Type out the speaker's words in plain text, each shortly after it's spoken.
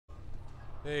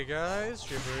Hey guys,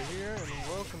 Shipper here, and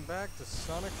welcome back to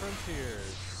Sonic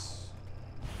Frontiers.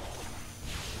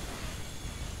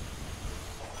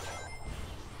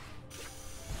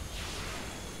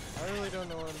 I really don't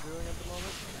know what I'm doing at the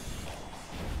moment.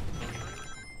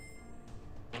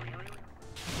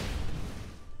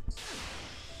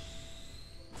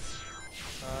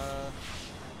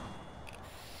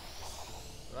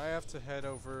 But I have to head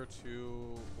over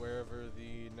to wherever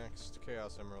the next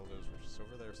Chaos Emerald is, which is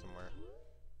over there somewhere.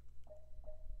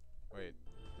 Wait,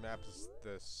 map is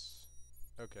this.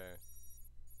 Okay.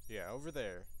 Yeah, over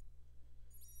there.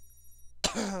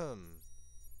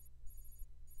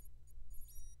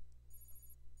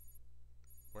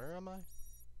 Where am I?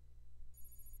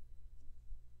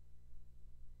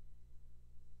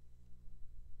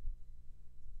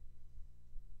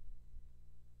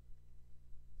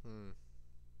 Hmm.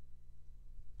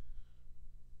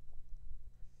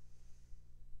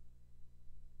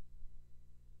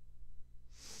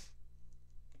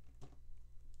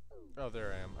 Oh,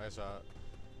 there I am. I saw it.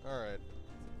 Alright.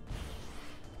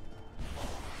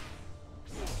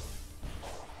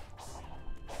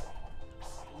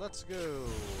 Let's go.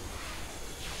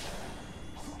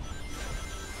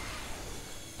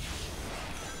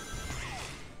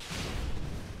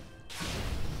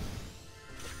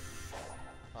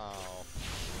 Oh.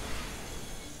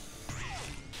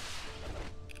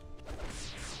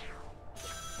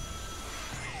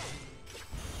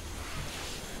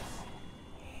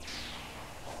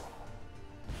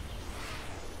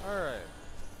 Alright.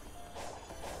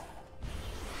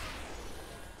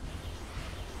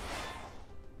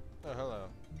 Oh, hello.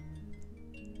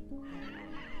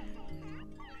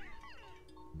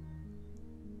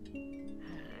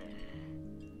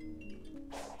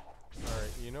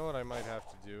 Alright, you know what I might have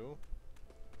to do?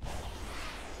 I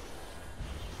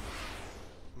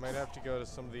might have to go to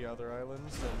some of the other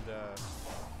islands and,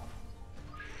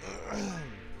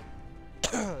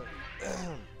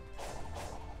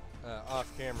 off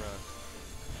camera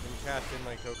and cash in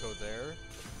my Coco there.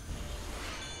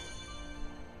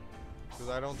 Because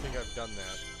I don't think I've done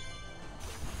that.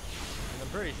 And I'm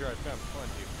pretty sure I've found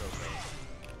plenty of Coco.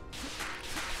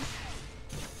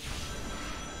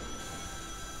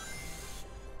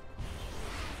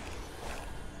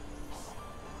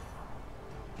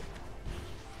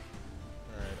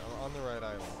 Alright, I'm on the right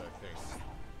island, I think.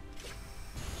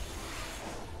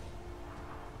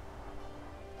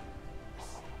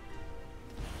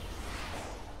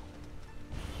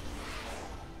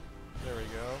 There we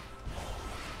go.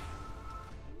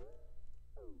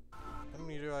 How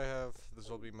many do I have? This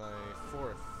will be my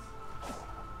fourth.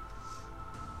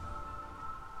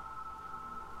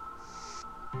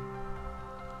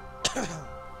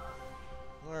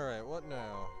 Alright, what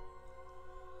now?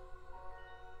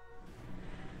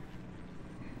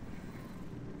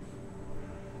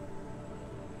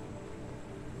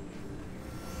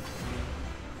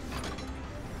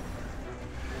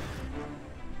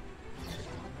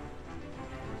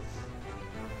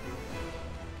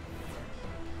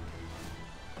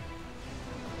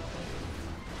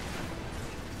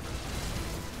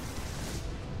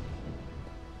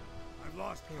 I've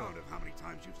lost count of how many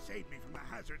times you've saved me from the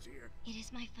hazards here. It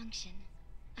is my function.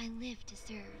 I live to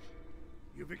serve.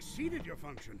 You've exceeded your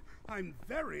function. I'm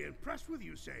very impressed with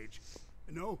you, Sage.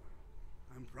 No,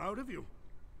 I'm proud of you.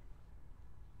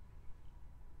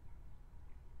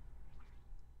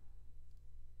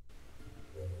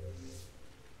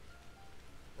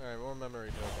 Alright, more memory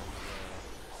tokens.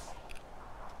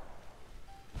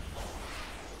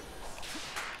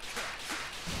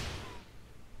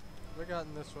 Have I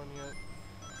gotten this one yet?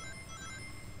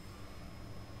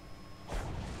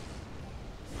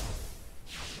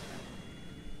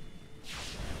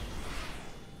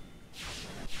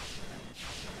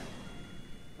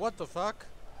 What the fuck?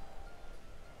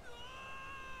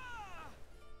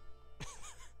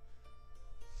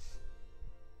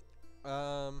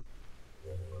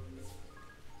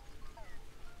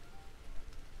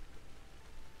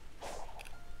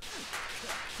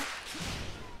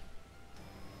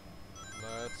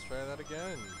 Let's try that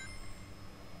again.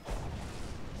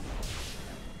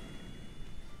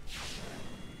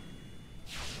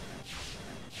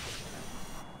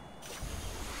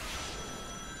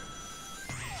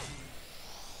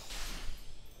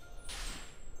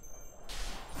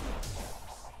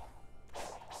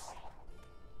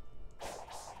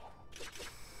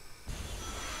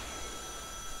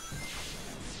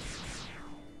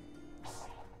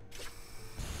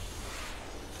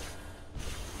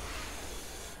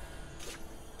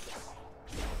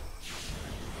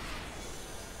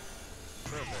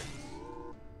 Perfect.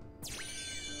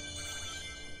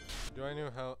 Do I know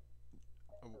how...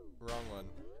 Oh, wrong one.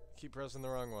 Keep pressing the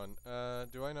wrong one.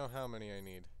 Do I know how many I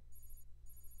need?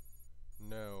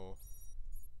 No.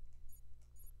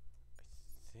 I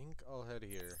think I'll head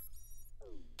here.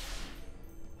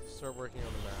 Start working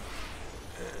on the map.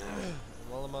 And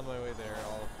while I'm on my way there,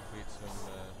 I'll complete some,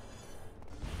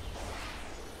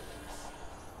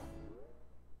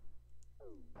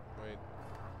 wait.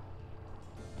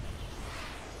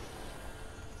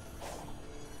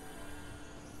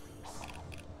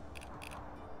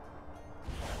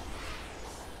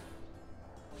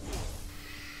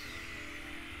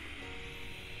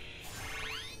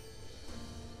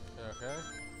 Okay.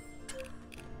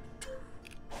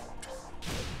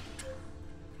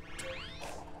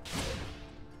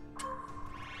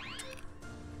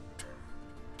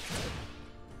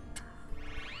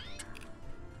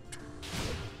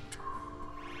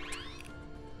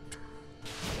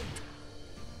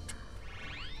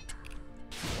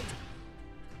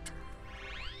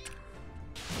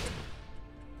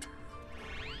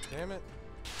 Damn it.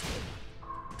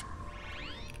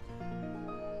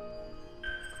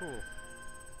 Cool.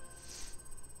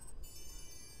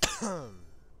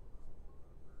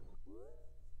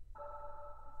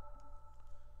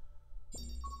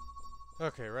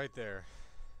 Okay, right there.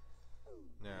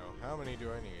 Now, how many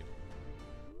do I need?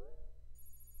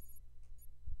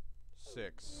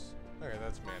 6. Okay,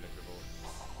 that's manageable.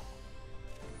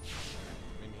 I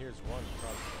mean, here's one,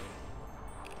 probably.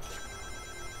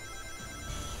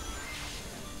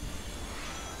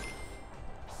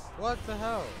 What the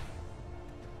hell?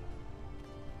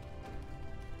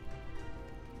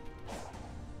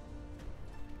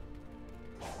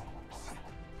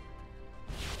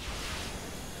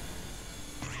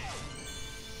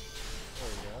 There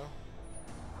we go.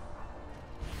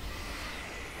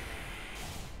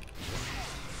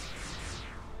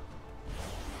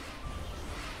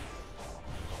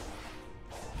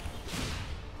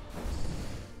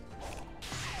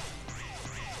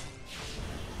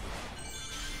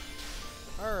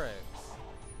 All right.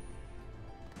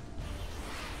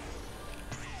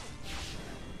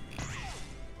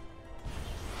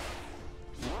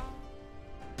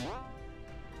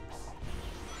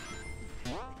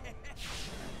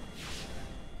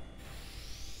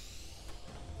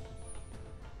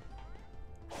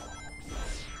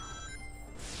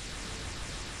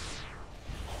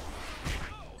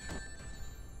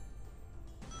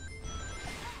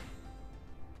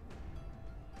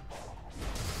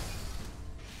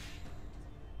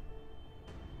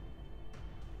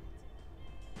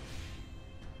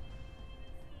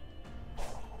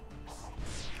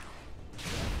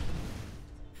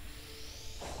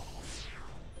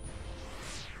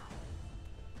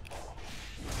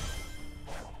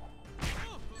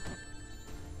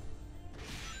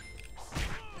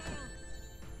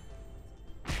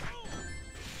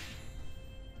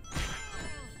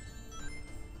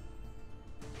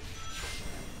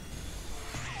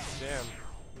 Damn,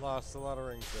 lost a lot of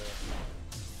rings there.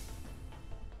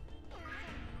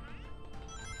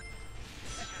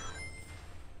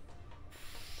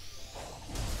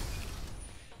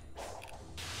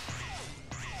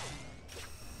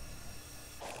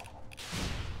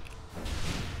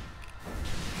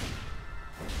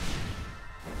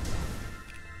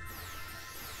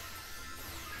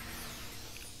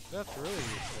 That's really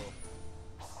useful.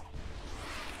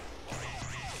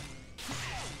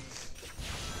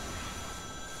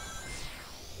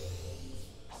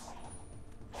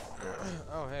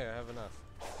 Oh, hey, I have enough.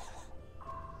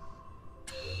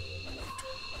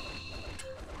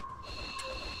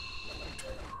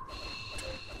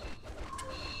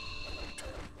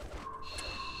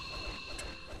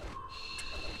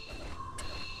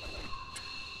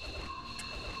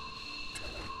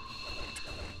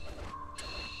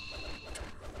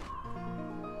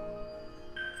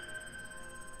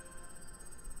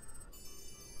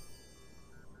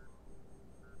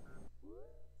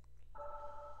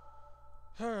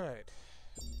 All right.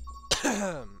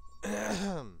 Alright,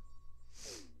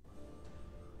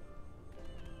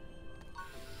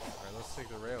 let's take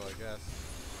the rail, I guess.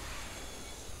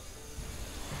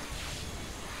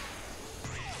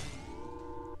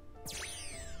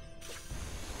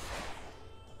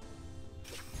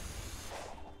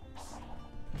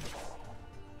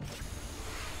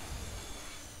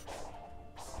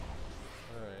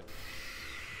 Alright.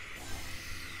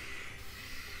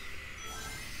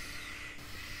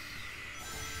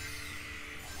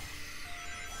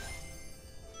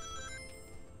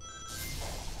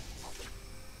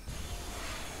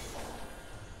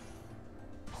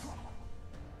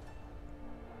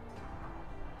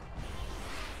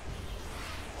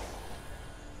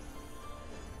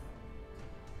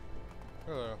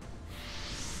 Hello.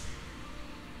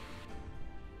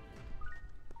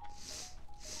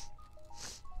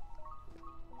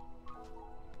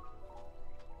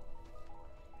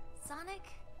 Sonic,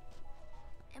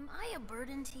 am I a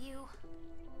burden to you?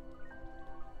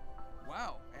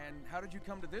 Wow, and how did you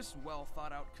come to this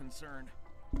well-thought-out concern?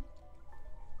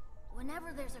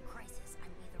 Whenever there's a crisis,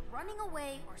 I'm either running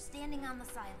away or standing on the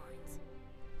sidelines.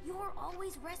 You're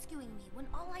always rescuing me when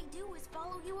all I do is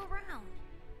follow you around.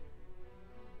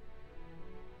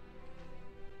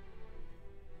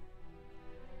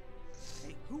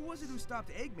 Hey, who was it who stopped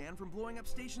Eggman from blowing up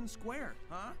Station Square,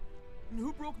 huh? And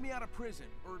who broke me out of prison,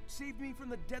 or saved me from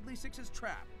the Deadly Six's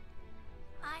trap?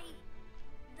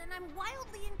 Then I'm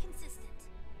wildly inconsistent.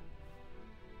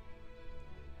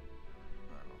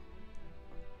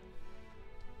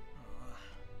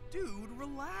 Dude,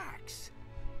 relax.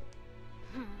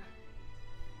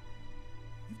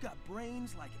 You've got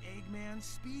brains like Eggman,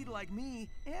 speed like me,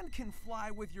 and can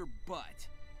fly with your butt.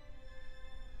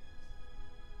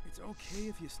 It's okay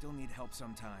if you still need help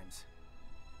sometimes.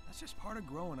 That's just part of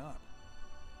growing up.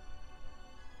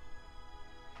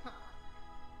 Huh.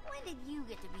 When did you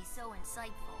get to be so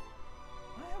insightful?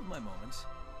 I have my moments.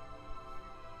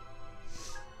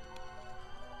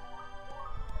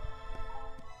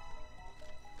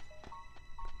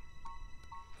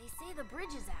 They say the bridge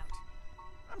is out.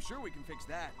 I'm sure we can fix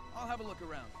that. I'll have a look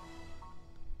around.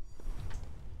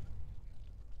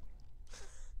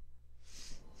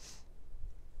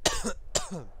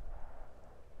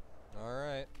 All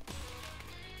right.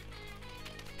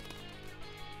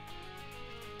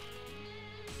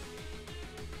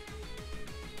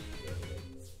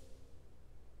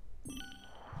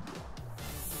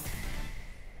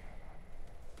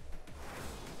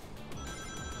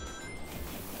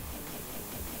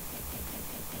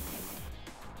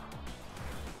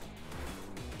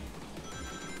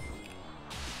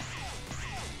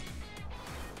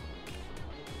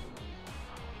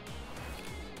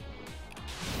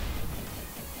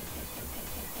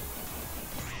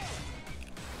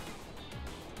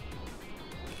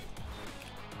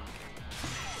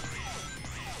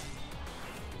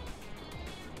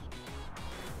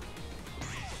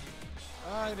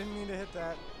 I didn't mean to hit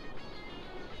that.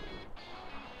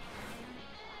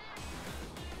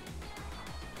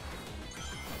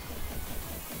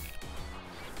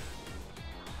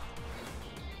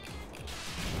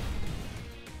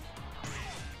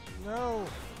 No.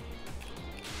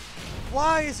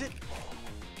 Why is it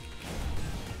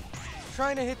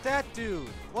trying to hit that dude?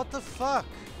 What the fuck?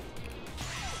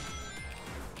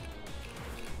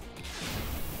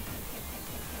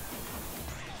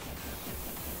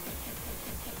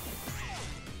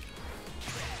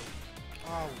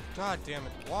 Oh, god damn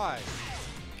it, why?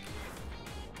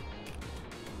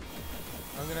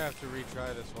 I'm gonna have to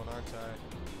retry this one, aren't I?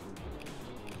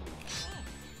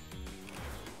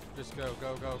 Just go,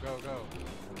 go, go, go, go.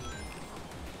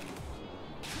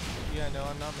 Yeah, no,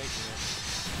 I'm not making it.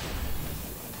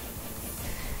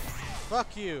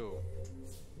 Fuck you!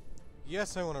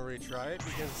 Yes, I want to retry it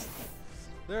because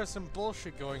there's some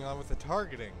bullshit going on with the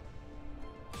targeting.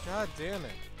 God damn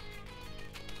it.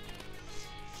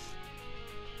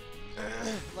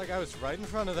 Like, I was right in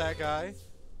front of that guy.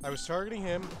 I was targeting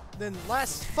him. Then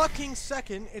last fucking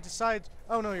second, it decides,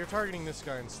 oh no, you're targeting this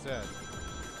guy instead.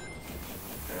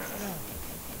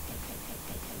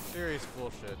 Serious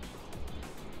bullshit.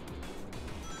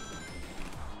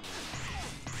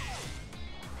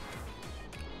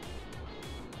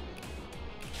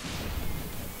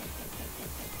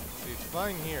 See, it's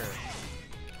fine here.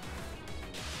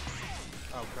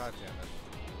 Oh, god damn it.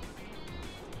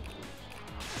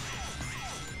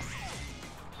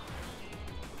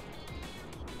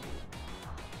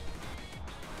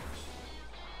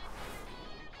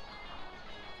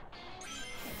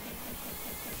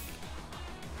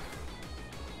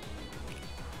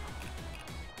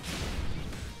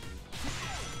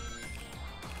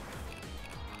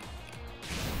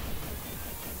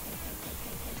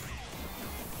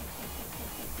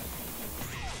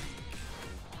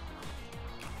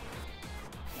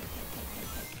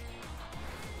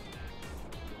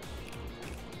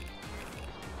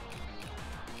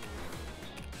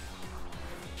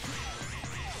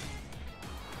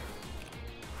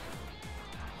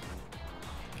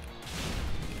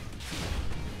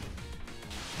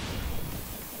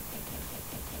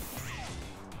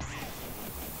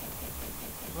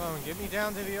 Come on, get me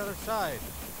down to the other side.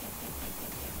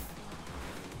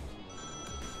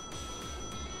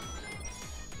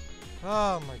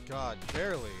 Oh my god,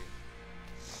 barely.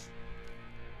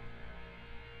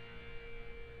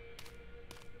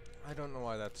 I don't know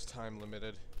why that's time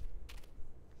limited.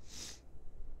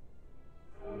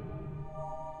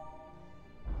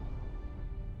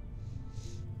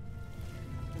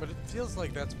 feels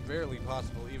like that's barely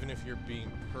possible, even if you're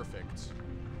being perfect.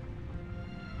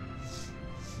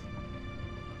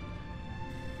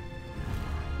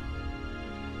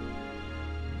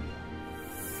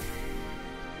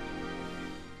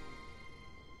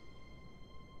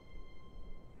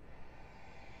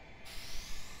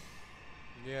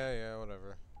 Yeah,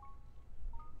 whatever.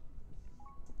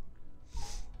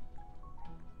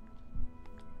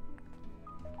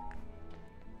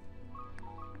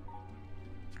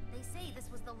 They say this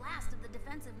was the last of the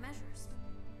defensive measures.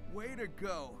 Way to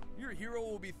go. Your hero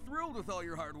will be thrilled with all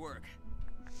your hard work.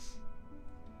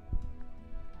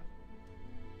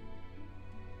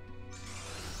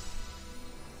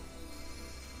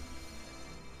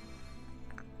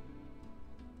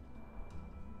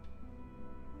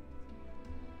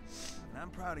 And I'm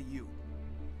proud of you.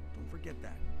 Don't forget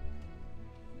that.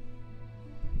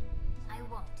 I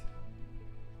won't.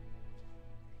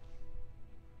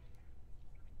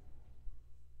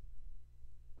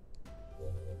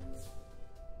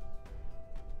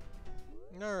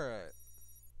 Alright.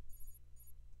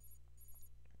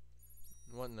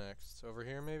 What next? Over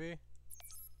here, maybe?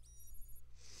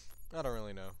 I don't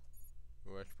really know.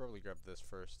 Ooh, I should probably grab this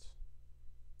first.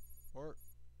 Or...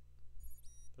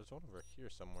 there's one over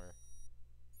here somewhere.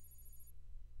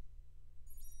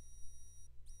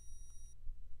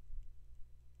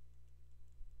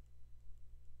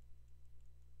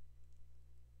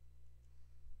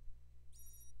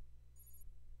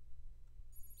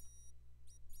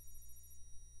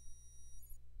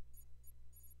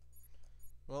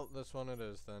 Well, this one it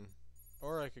is then.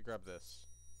 Or I could grab this.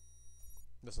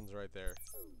 This one's right there.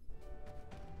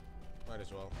 Might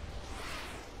as well.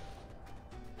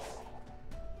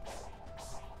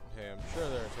 Hey, I'm sure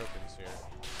there are tokens here.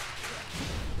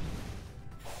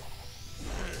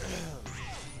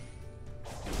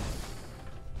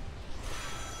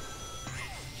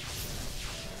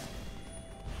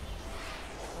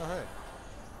 Oh, hey.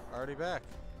 Already back.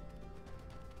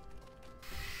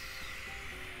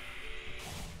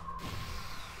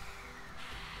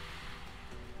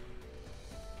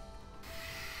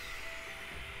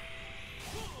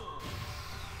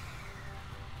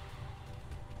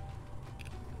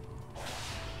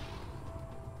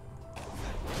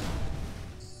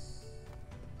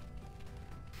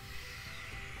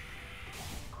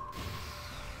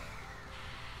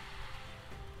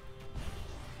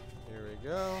 Here we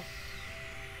go.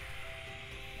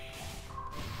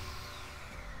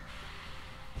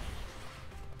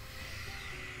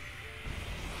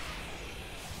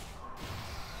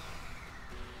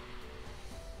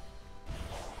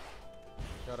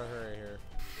 Gotta hurry here.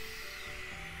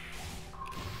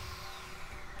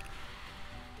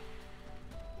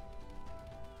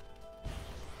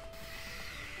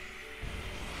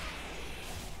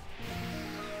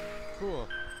 Cool.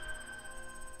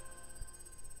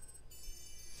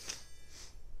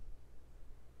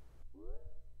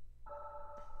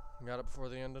 Got it before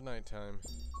the end of nighttime.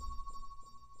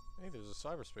 Hey, there's a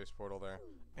cyberspace portal there.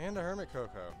 And a Hermit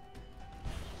Coco.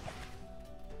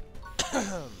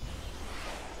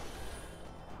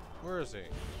 Where is he?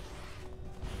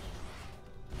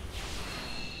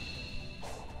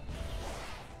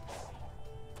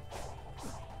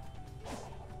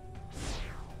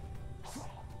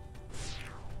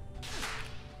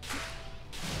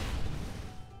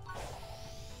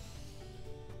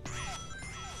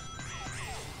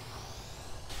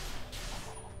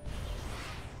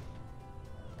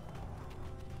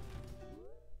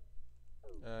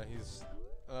 He's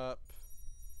up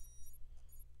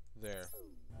there.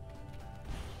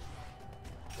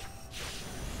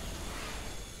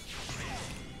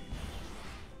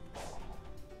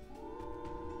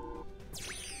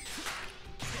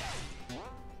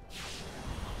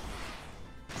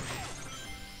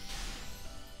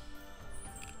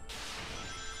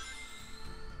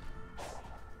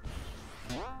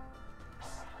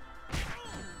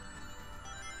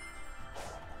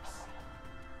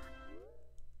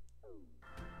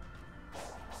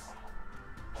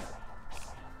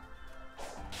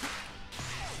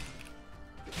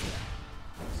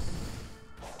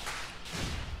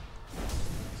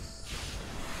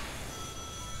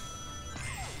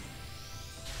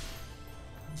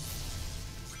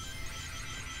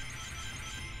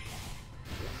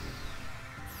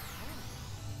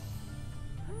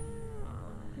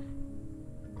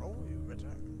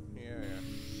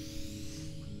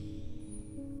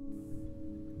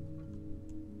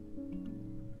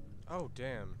 Oh,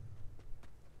 damn.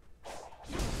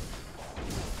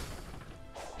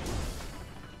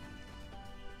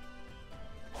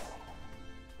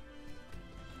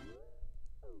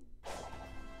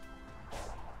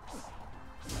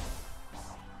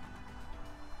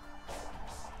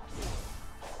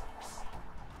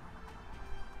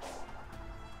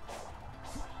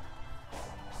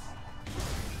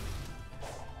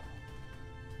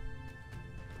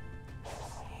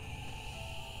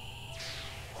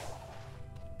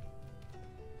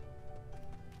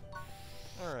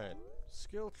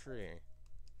 skill tree.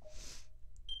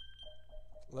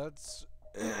 Let's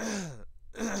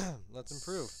let's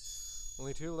improve.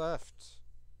 Only 2 left.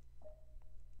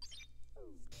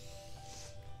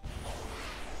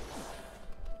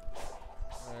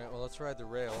 Alright, well let's ride the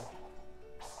rail.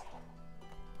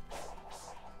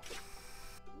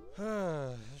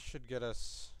 This should get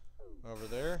us over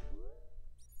there.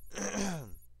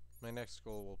 My next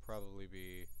goal will probably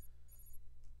be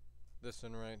this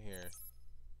one right here.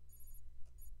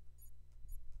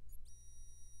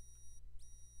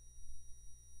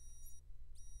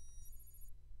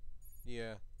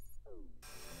 Yeah.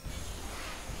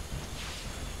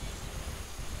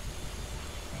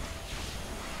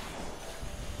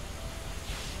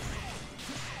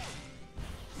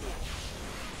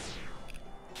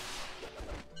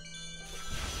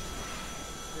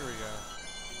 Here we go.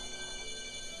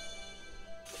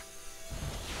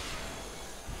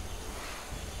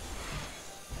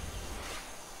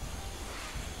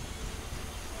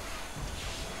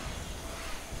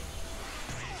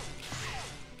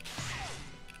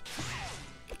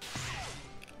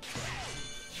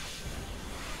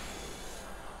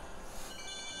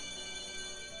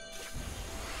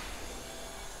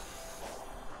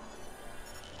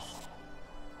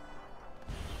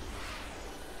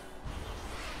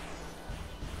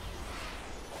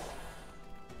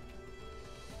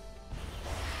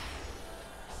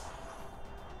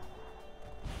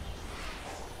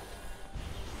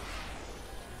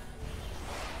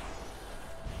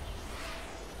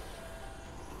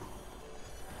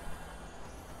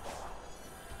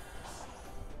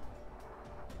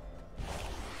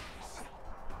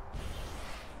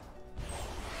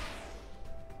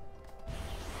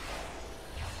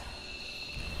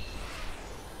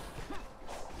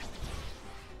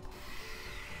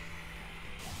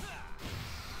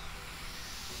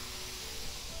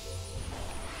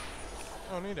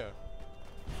 Oh, neato.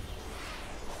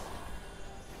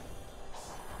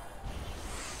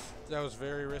 That was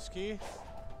very risky,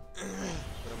 but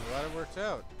I'm glad it worked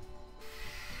out.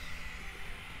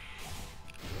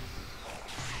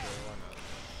 Sure, why not?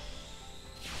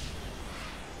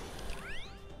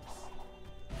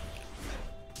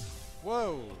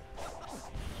 Whoa!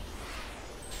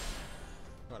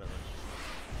 Whatever.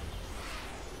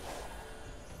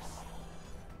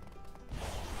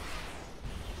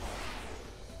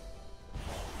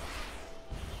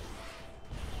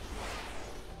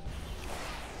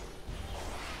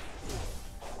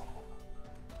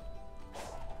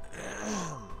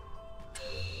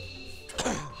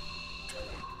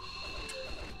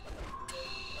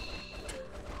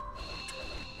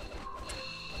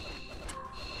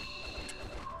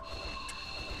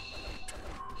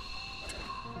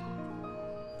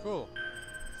 Cool.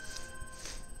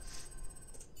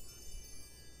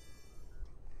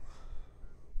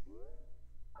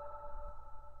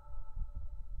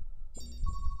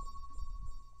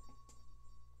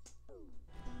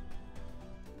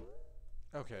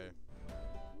 Okay.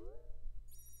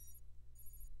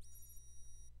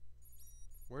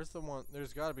 Where's the one?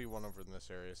 There's gotta be one over in this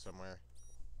area somewhere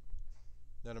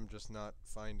that I'm just not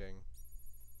finding.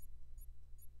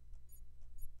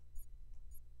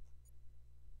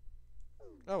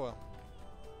 Oh well.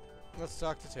 Let's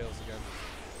talk to Tails again.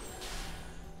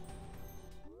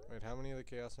 Wait, how many of the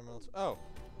Chaos Emeralds? Oh!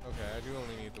 Okay, I do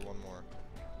only need the one more.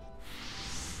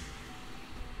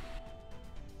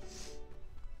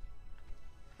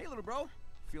 Hey, little bro.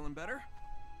 Feeling better?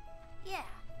 Yeah.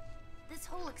 This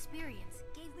whole experience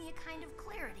gave me a kind of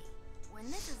clarity. When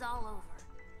this is all over,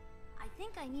 I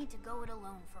think I need to go it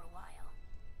alone for a while.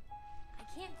 I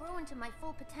can't grow into my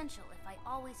full potential if I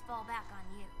always fall back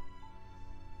on you.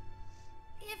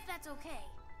 If that's okay.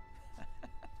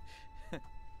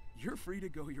 You're free to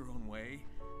go your own way.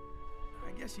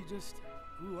 I guess you just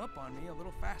grew up on me a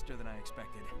little faster than I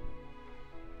expected.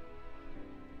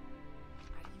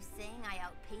 Are you saying I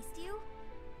outpaced you?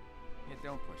 Yeah,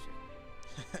 don't push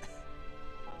it.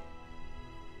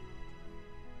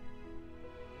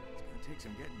 It's gonna take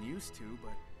some getting used to,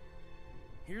 but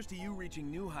here's to you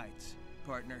reaching new heights,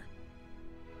 partner.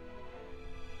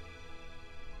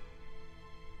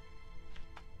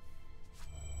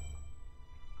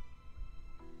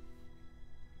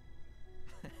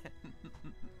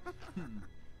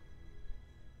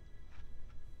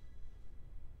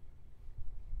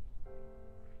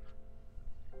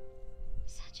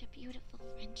 Such a beautiful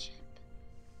friendship.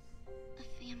 A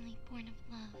family born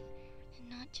of love and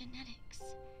not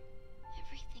genetics.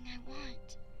 Everything I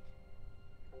want.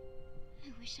 I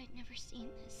wish I'd never seen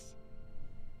this.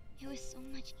 It was so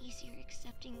much easier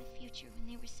accepting the future when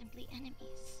they were simply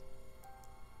enemies.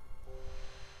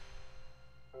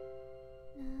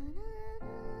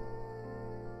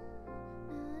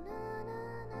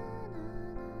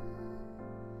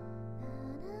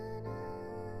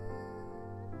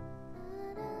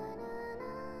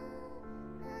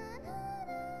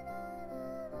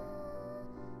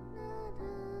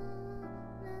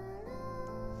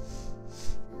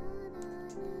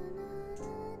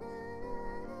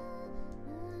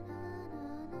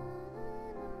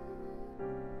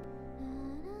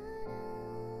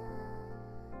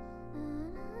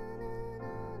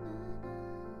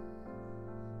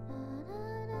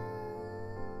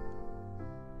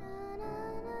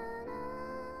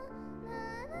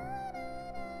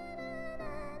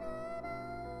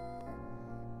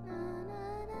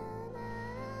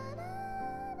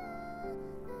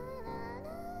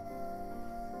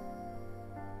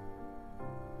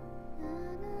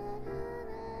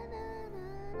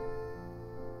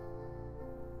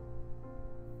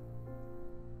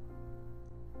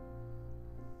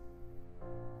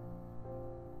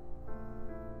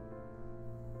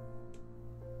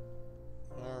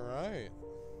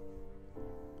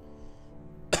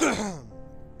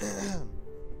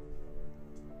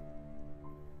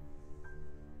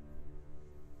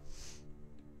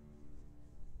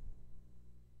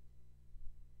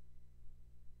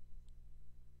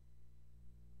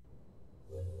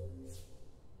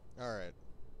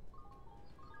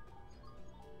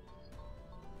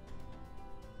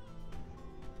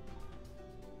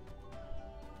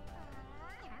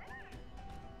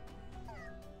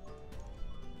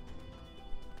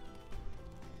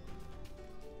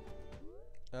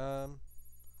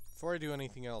 Before I do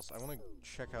anything else, I want to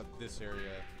check out this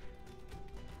area.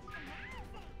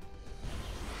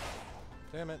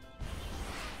 Damn it.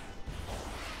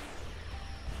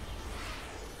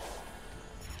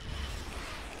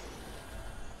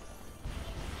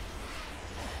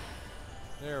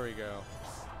 There we go.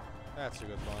 That's a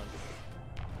good launch.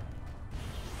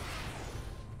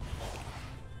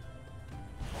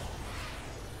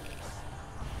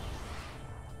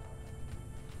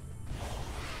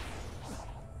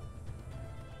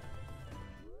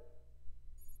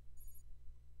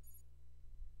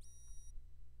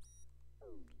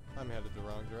 I'm headed the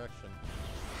wrong direction.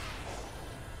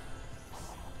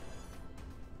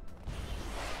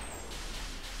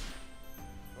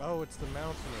 Oh, it's the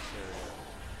mountainous area.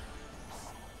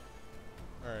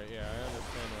 Alright, yeah, I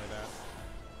understand why that.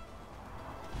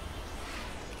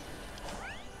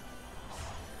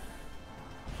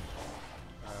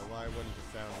 Why wouldn't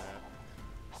have found that?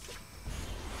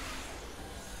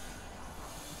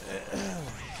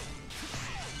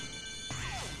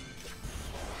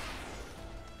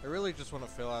 I really just want to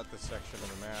fill out this section of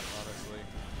the map, honestly.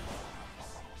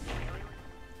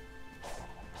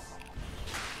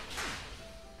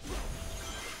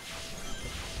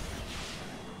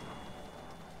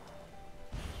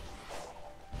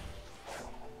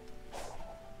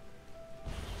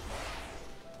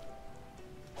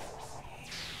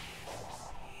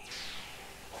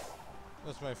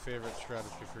 That's my favorite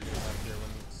strategy for getting out here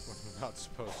when I'm not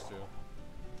supposed to.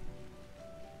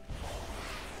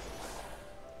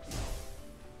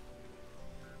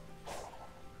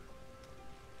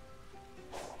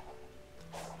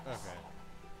 Okay.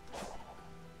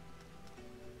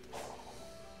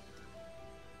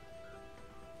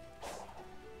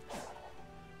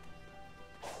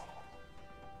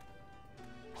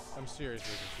 I'm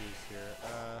seriously confused here.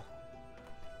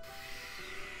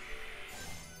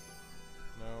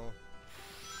 No.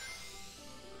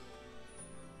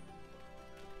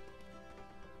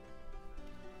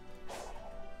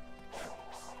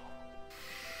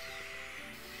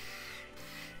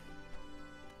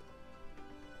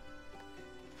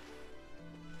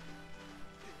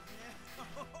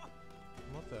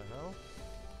 What the hell?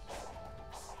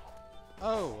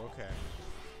 Oh, okay.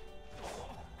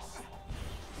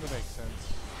 That makes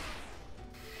sense.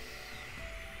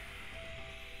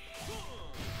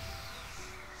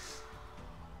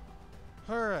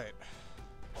 Alright.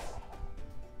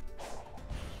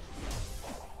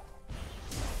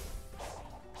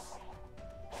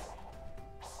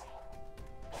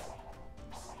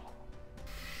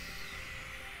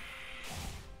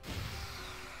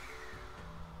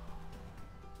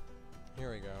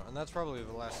 Here we go. And that's probably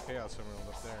the last Chaos Emerald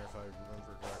up there, if I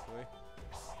remember correctly.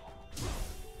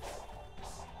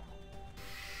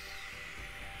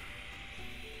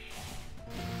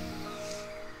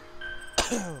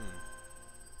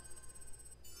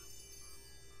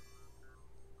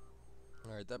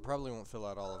 Alright, that probably won't fill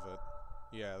out all of it.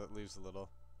 Yeah, that leaves a little.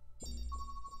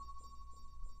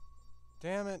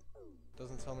 Damn it!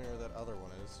 Doesn't tell me where that other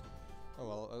one is. Oh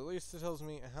well, at least it tells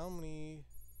me how many...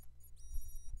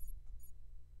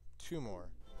 2 more.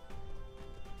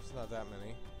 It's not that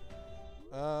many.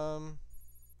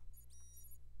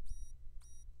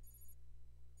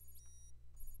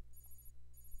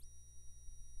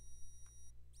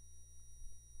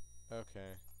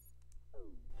 Okay.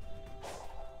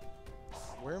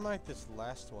 Where might this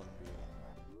last one be?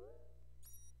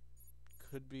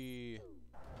 Could be...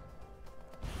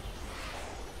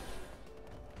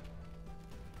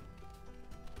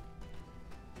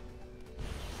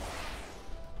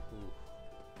 Ooh.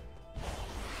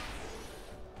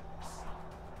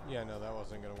 Yeah, no, that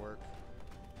wasn't gonna work.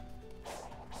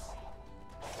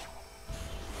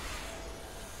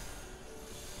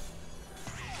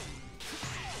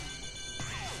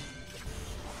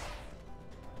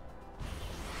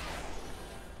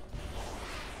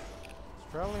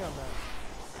 Probably on that.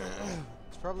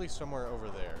 It's probably somewhere over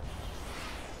there.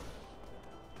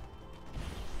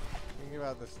 Think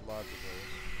about this logically.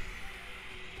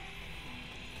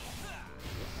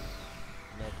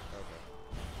 Nope. Okay.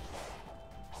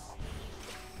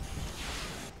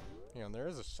 Hang on, there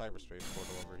is a cyberspace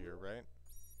portal over here, right?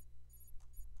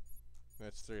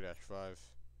 That's 3-5.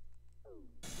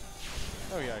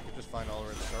 Oh yeah, I could just find all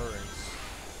red star rings.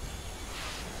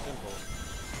 Simple.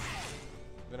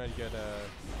 Then I'd get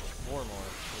 4 more,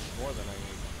 which is more than I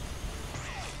need.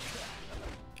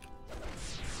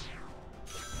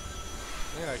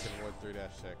 And I can avoid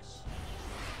 3-6.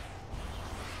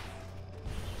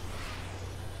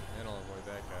 And I'll avoid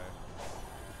that guy.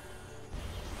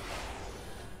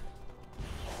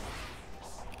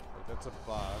 Wait, that's a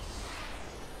boss.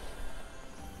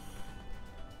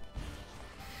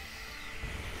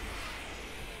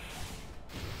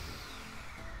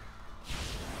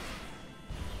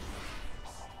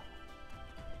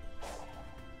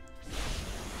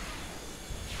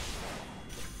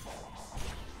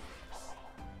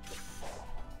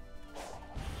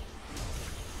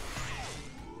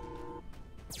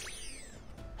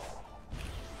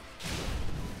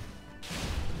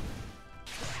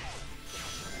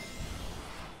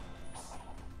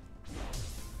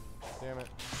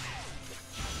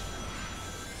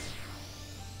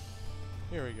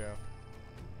 Here we go.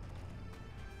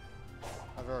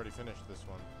 I've already finished this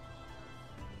one.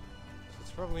 So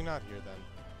it's probably not here then.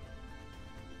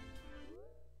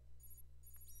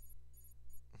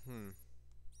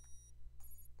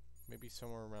 Maybe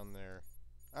somewhere around there.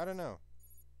 I don't know.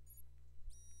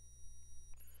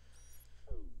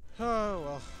 Oh,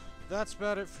 well. That's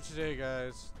about it for today,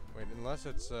 guys. Wait, unless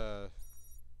it's,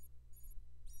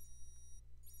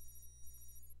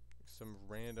 some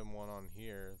random one on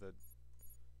here that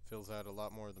fills out a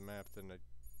lot more of the map than I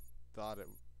thought it,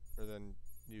 or than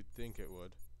you'd think it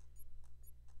would.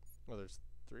 Well, there's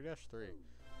 3-3.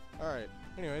 Alright,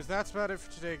 anyways, that's about it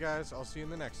for today, guys. I'll see you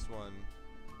in the next one.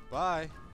 Bye!